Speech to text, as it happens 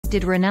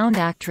Did renowned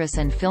actress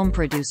and film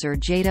producer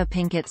Jada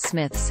Pinkett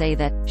Smith say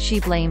that she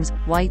blames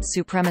white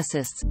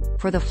supremacists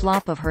for the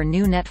flop of her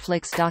new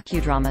Netflix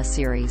docudrama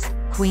series,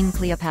 Queen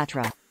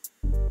Cleopatra?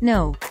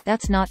 No,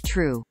 that's not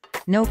true.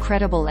 No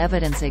credible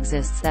evidence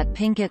exists that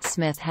Pinkett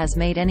Smith has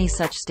made any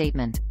such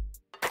statement.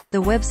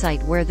 The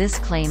website where this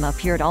claim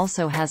appeared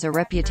also has a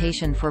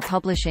reputation for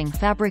publishing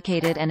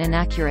fabricated and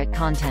inaccurate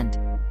content.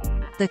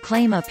 The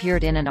claim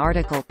appeared in an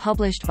article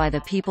published by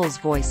The People's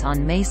Voice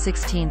on May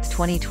 16,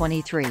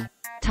 2023.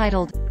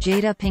 Titled,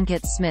 Jada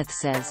Pinkett Smith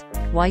Says,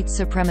 White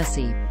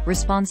Supremacy,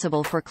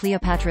 Responsible for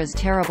Cleopatra's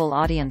Terrible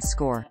Audience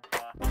Score.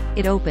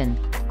 It opened,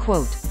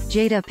 quote,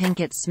 Jada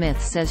Pinkett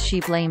Smith says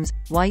she blames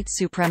white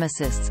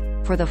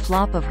supremacists for the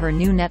flop of her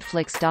new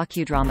Netflix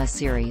docudrama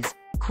series,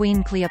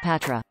 Queen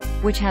Cleopatra,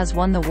 which has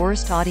won the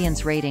worst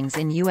audience ratings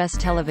in U.S.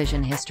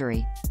 television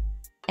history.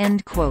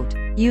 End quote.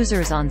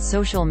 Users on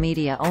social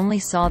media only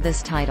saw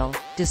this title,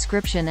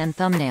 description and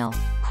thumbnail,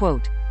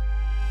 quote,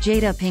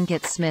 Jada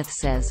Pinkett Smith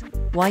says,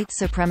 white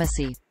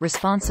supremacy,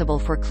 responsible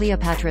for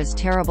Cleopatra's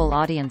terrible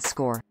audience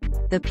score.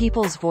 The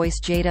People's Voice.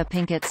 Jada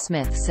Pinkett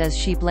Smith says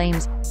she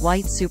blames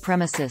white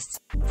supremacists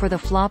for the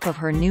flop of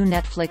her new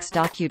Netflix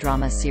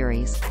docudrama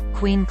series,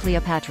 Queen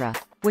Cleopatra,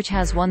 which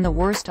has won the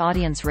worst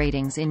audience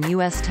ratings in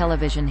U.S.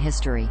 television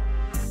history.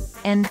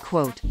 End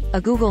quote.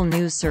 A Google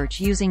News search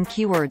using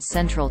keywords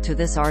central to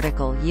this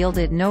article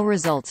yielded no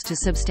results to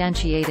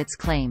substantiate its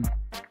claim.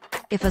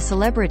 If a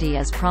celebrity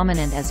as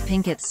prominent as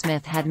Pinkett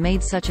Smith had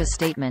made such a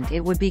statement,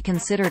 it would be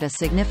considered a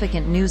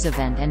significant news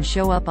event and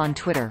show up on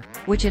Twitter,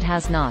 which it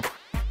has not.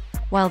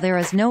 While there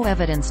is no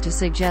evidence to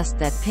suggest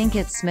that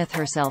Pinkett Smith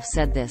herself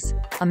said this,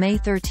 a May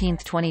 13,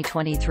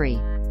 2023,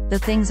 The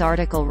Things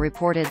article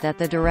reported that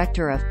the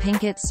director of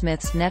Pinkett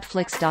Smith's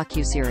Netflix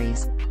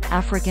docuseries,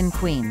 African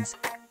Queens,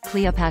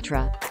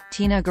 Cleopatra,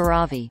 Tina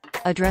Garavi,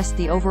 addressed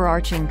the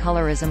overarching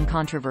colorism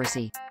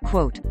controversy.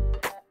 Quote,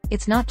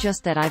 It's not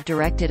just that I've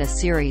directed a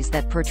series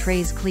that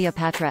portrays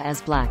Cleopatra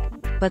as black,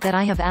 but that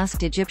I have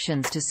asked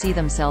Egyptians to see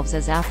themselves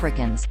as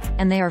Africans,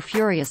 and they are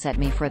furious at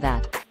me for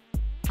that.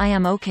 I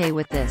am okay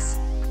with this.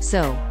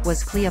 So,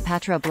 was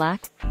Cleopatra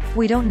black?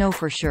 We don't know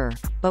for sure,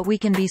 but we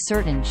can be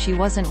certain she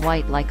wasn't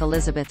white like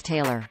Elizabeth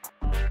Taylor.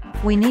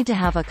 We need to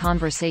have a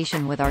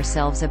conversation with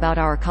ourselves about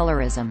our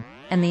colorism,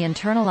 and the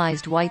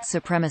internalized white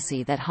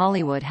supremacy that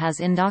Hollywood has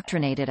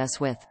indoctrinated us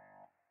with.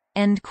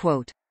 End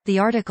quote. The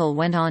article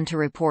went on to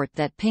report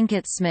that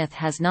Pinkett Smith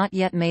has not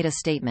yet made a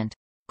statement.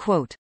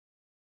 Quote,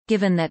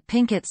 Given that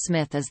Pinkett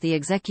Smith is the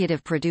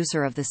executive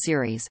producer of the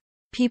series,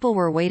 people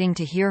were waiting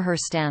to hear her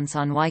stance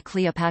on why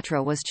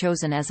Cleopatra was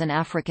chosen as an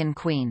African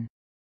queen.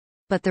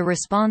 But the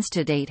response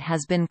to date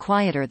has been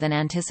quieter than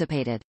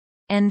anticipated.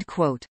 End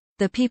quote.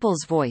 The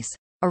People's Voice,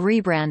 a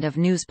rebrand of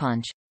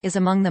Newspunch, is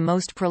among the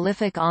most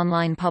prolific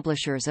online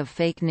publishers of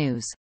fake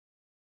news.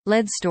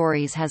 Lead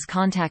Stories has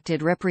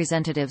contacted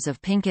representatives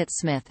of Pinkett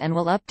Smith and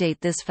will update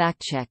this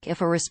fact-check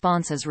if a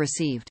response is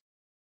received.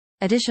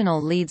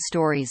 Additional Lead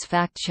Stories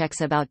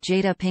fact-checks about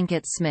Jada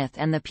Pinkett Smith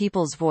and The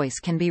People's Voice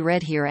can be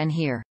read here and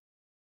here.